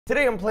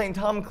Today I'm playing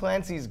Tom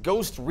Clancy's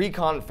Ghost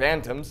Recon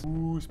Phantoms.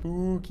 Ooh,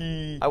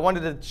 spooky. I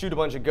wanted to shoot a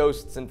bunch of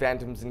ghosts and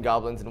phantoms and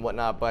goblins and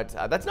whatnot, but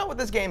that's not what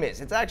this game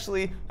is. It's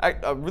actually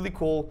a really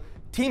cool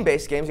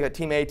team-based game. You got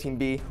Team A, Team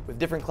B, with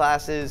different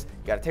classes.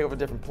 You gotta take over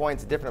different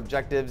points, different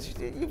objectives.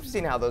 You've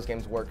seen how those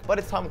games work, but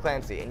it's Tom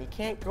Clancy, and you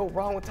can't go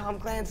wrong with Tom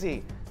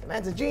Clancy. The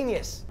man's a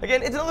genius.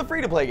 Again, it's another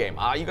free-to-play game.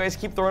 You guys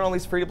keep throwing all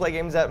these free-to-play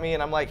games at me,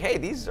 and I'm like, hey,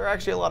 these are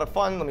actually a lot of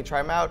fun. Let me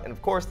try them out. And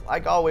of course,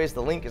 like always,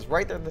 the link is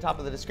right there at the top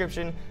of the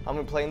description. I'm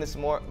gonna be playing this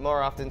more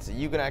often, so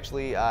you can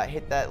actually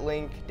hit that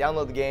link,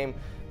 download the game,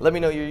 let me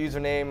know your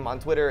username on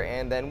Twitter,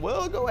 and then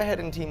we'll go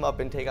ahead and team up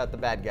and take out the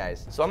bad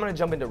guys. So I'm gonna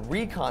jump into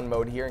recon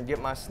mode here and get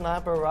my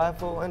sniper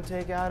rifle and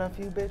take out a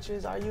few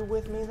bitches. Are you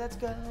with me? Let's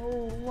go.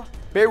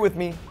 Bear with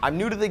me. I'm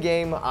new to the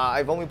game.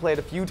 I've only played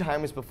a few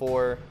times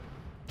before,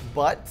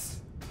 but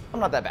I'm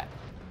not that bad.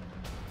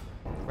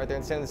 Right there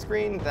in the center of the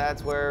screen,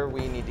 that's where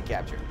we need to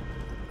capture.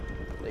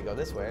 They go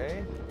this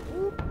way.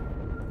 Whoop.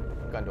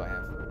 What gun do I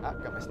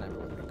have? Got my sniper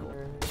with me. Cool.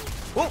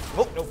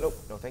 Whoa, whoa,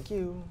 no, thank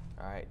you.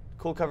 All right,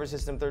 cool cover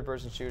system,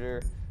 third-person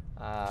shooter.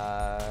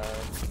 All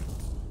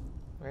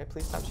right,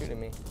 please stop shooting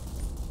me.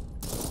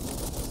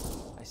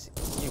 I see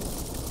you.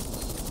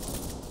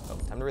 Oh,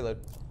 time to reload.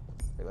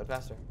 Reload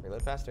faster.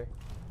 Reload faster.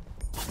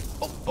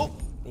 Oh,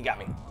 he got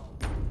me.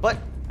 But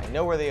I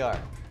know where they are.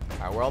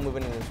 All right, we're all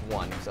moving in as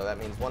one, so that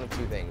means one of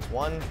two things.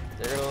 One,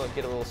 they're gonna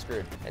get a little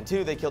screwed. And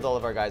two, they killed all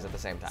of our guys at the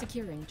same time.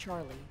 Securing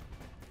Charlie.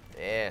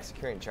 Yeah,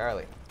 securing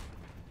Charlie.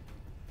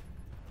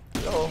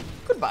 Oh,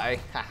 goodbye.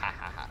 Ha ha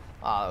ha ha.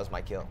 Ah, that was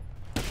my kill.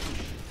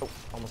 Oh,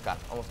 almost got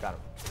him, almost got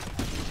him.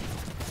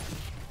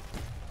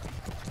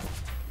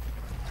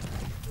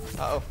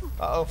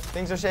 Uh-oh,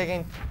 things are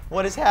shaking.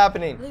 What is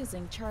happening?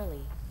 Losing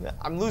Charlie.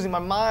 I'm losing my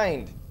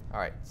mind. All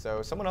right,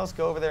 so someone else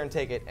go over there and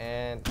take it,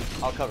 and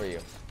I'll cover you.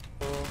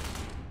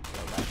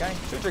 That guy,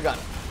 shoot your gun.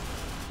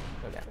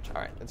 No damage.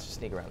 All right, let's just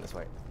sneak around this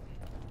way.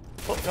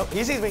 Oh, no,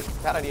 he sees me.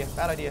 Bad idea,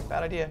 bad idea,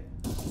 bad idea.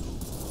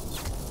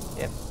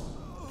 Yep,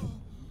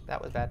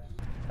 that was bad.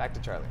 Back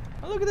to Charlie.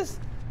 Oh, look at this.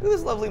 Look at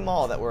this lovely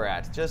mall that we're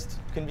at. Just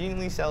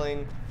conveniently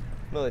selling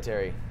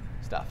military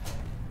stuff.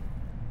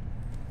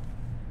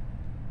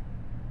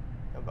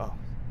 Oh,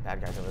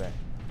 bad guys over there.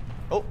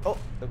 Oh,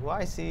 look who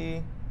I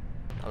see.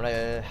 I'm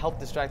gonna help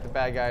distract the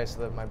bad guys so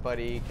that my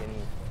buddy can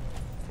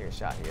take a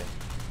shot here.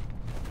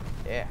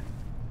 Yeah,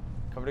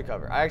 cover to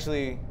cover. I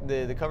actually,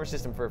 the cover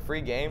system for a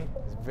free game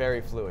is very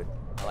fluid.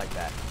 I like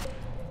that.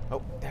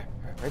 Oh, there,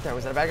 right there.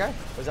 Was that a bad guy?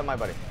 Or was that my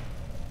buddy?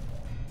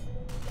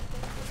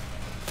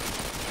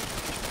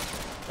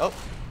 Oh,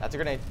 that's a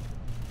grenade.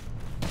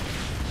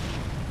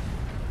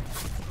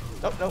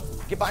 No,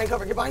 get behind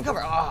cover, get behind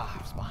cover. Ah,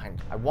 I was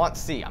behind. I want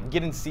C. I'm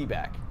getting C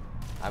back.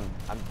 I'm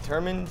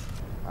determined.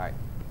 All right,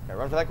 gotta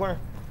run for that corner.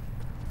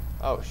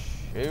 Oh,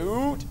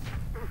 shoot.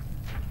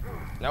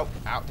 Nope,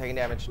 out, taking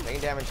damage,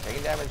 taking damage.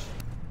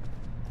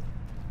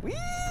 Whee!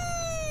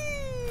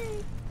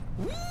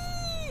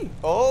 Whee!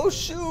 Oh,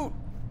 shoot!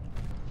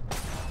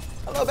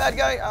 Hello, bad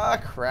guy. Ah,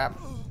 crap.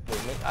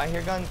 I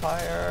hear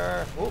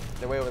gunfire. Oh,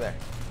 they're way over there.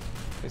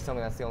 Please tell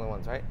me that's the only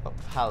ones, right? Oh,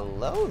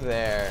 hello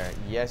there.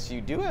 Yes, you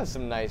do have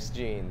some nice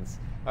jeans.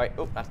 All right,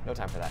 no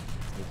time for that.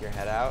 Sneak your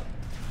head out.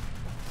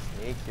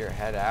 Sneak your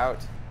head out.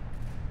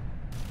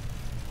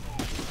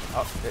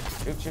 Oh,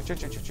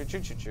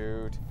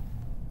 shoot.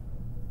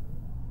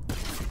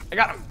 I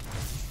got him!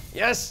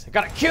 Yes, I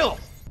got a kill!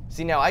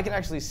 See, now I can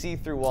actually see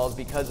through walls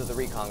because of the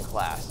recon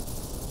class.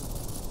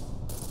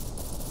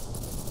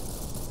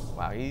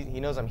 Wow, he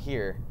knows I'm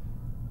here.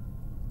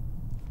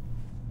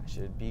 I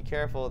should be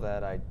careful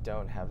that I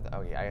don't have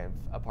oh yeah, I have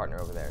a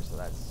partner over there, so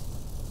that's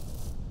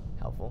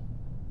helpful.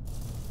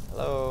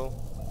 Hello?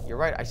 You're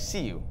right, I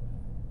see you.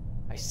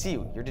 I see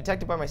you. You're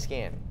detected by my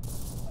scan.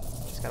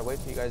 Just gotta wait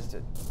for you guys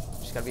to,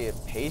 just gotta be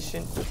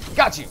patient.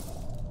 Got you!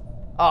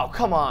 Oh,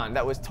 come on.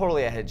 That was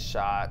totally a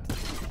headshot.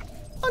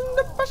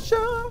 Under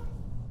pressure.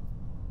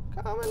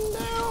 Coming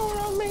down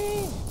on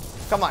me.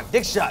 Come on,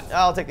 dick shot.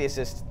 I'll take the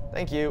assist.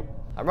 Thank you.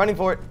 I'm running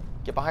for it.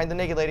 Get behind the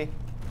naked lady.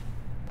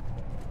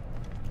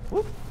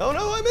 Whoop. Oh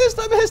no, I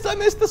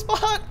missed the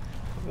spot.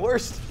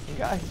 Worst, you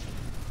guys.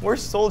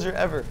 Worst soldier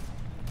ever.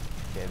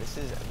 Okay, this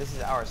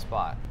is our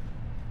spot.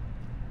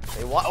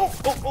 They want,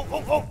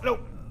 oh, no.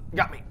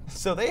 Got me.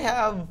 So they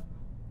have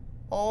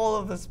all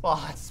of the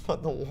spots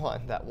but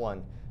that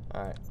one.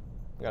 All right,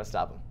 we gotta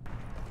stop him.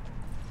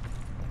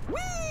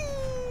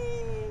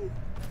 Whee!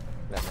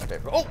 That's my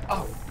favorite.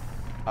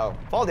 Oh,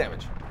 fall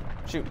damage.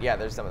 Shoot, yeah,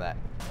 there's some of that.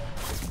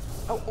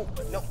 Oh,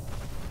 no.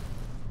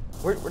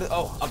 Where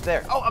oh, up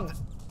there. Oh, up there.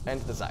 And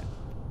to the side.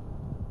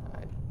 All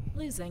right.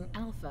 Losing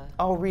Alpha.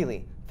 Oh,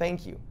 really?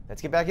 Thank you.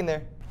 Let's get back in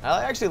there.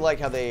 I actually like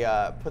how they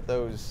put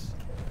those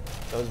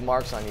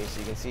marks on you so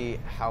you can see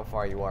how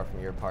far you are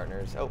from your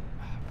partners. Oh.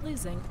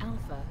 Losing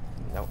Alpha.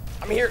 No,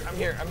 I'm here.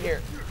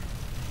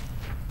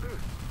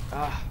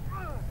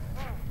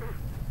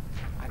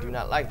 I do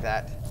not like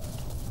that.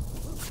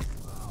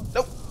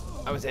 Nope,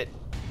 that was it.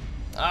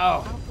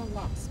 Oh. Alpha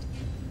lost.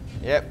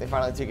 Yep, they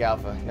finally took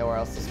Alpha. Nowhere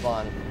else to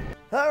spawn.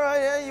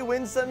 Alright, yeah, you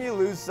win some, you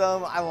lose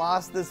some. I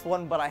lost this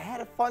one, but I had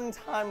a fun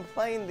time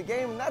playing the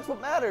game, and that's what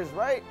matters,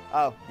 right?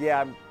 Oh,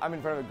 yeah, I'm in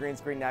front of a green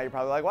screen now. You're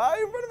probably like, why are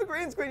you in front of a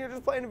green screen? You're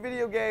just playing a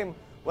video game.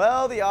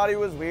 Well, the audio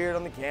was weird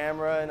on the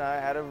camera, and I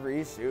had to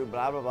reshoot,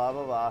 blah, blah, blah,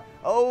 blah, blah.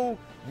 Oh,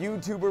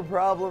 YouTuber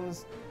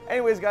problems.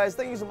 Anyways, guys,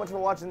 thank you so much for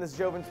watching this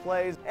Joven's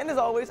Plays. And as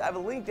always, I have a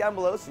link down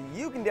below so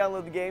you can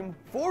download the game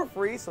for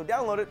free. So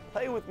download it,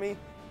 play with me.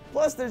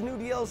 Plus, there's new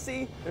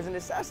DLC. There's an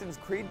Assassin's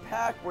Creed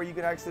pack where you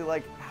can actually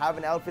like have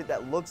an outfit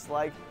that looks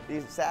like the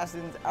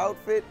Assassin's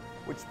outfit,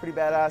 which is pretty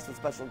badass with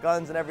special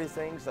guns and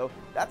everything. So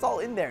that's all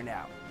in there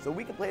now. So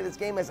we can play this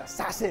game as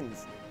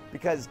assassins.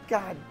 Because,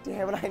 god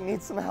damn it, I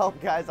need some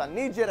help, guys. I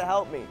need you to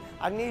help me.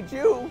 I need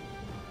you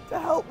to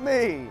help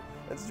me.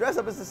 Let's dress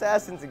up as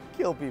assassins and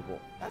kill people.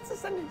 That's a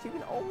sentence you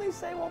can only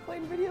say while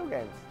playing video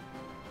games.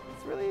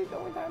 It's really the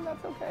only time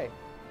that's okay.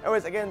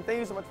 Anyways, again, thank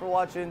you so much for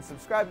watching.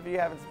 Subscribe if you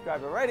haven't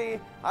subscribed already.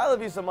 I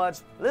love you so much.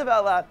 Live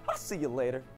out loud. I'll see you later.